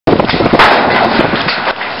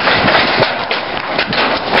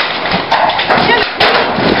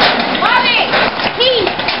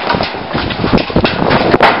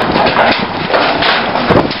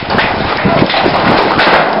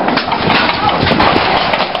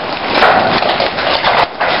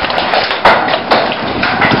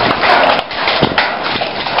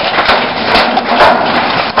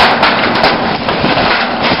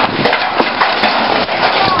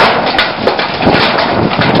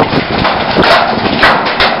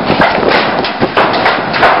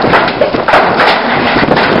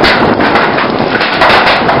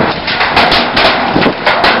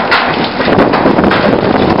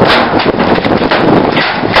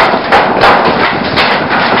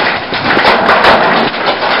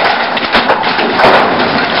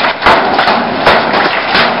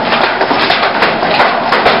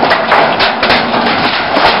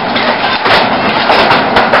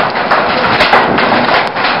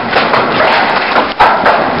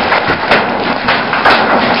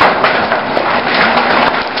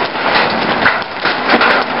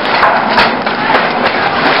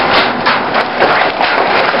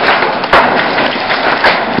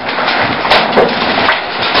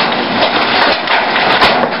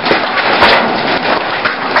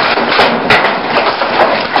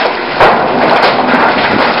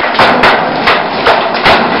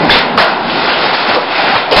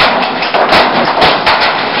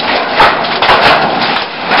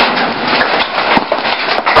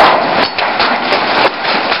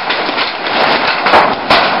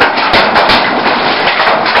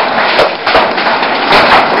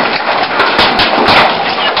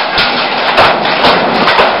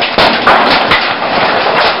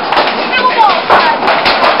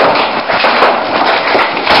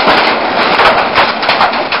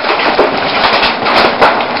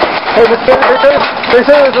Hey, they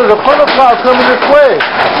say there's a thundercloud coming this way.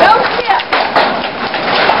 No shit.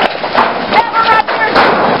 That one right there.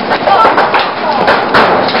 Oh,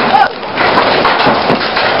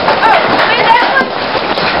 see that one?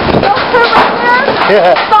 Those two right there?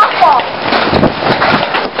 Yeah. Softball.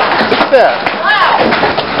 Look at that. Wow.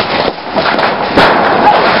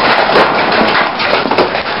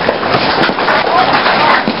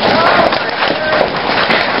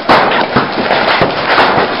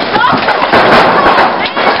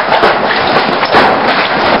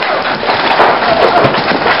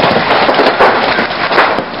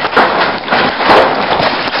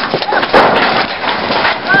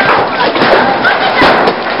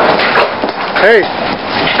 Hey,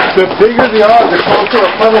 the bigger the odds, the closer a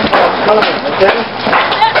thundercloud's coming, okay?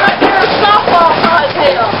 That right there is softball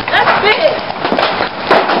cottontail. That's big.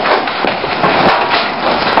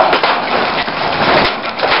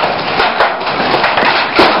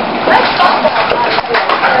 That's softball cottontail.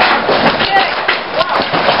 Okay.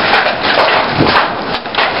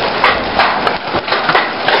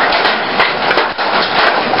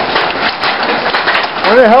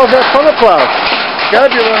 Where the hell is that thundercloud? Gotta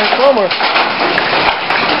be around here somewhere.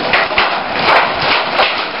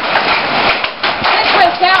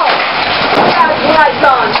 Lights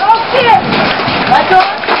on. Oh, kid! Lights on?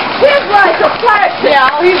 His lights are flash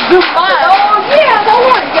now. He's zoom mine. Oh, yeah, don't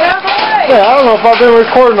worry. Get out of the way. Yeah, I don't know if I've been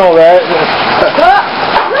recording all that.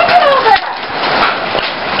 Look at all that.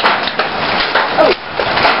 Oh.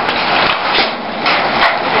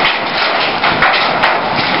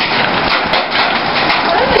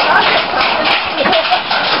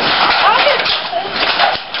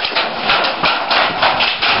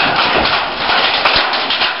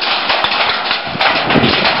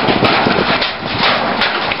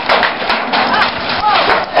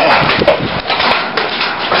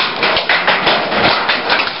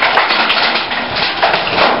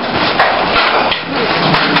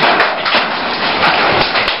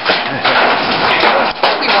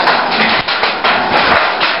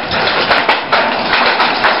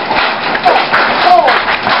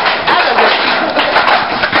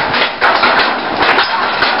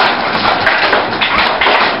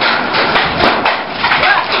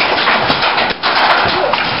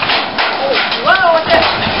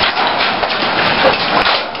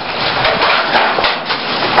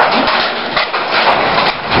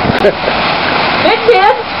 Big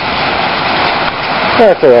kid.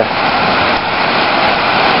 That's alright.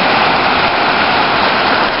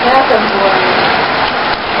 That's a boy.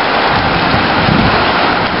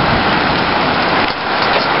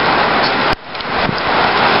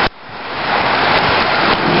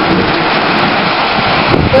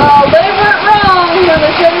 Well, they weren't wrong when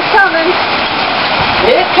they said it's coming.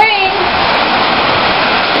 It came.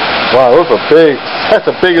 Wow, those are big. That's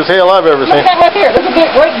the biggest hail I've ever Look seen. at that right there. There's a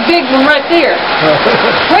great big one right there.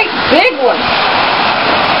 Great big one.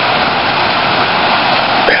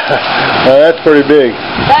 That's pretty big.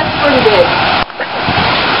 That's pretty big.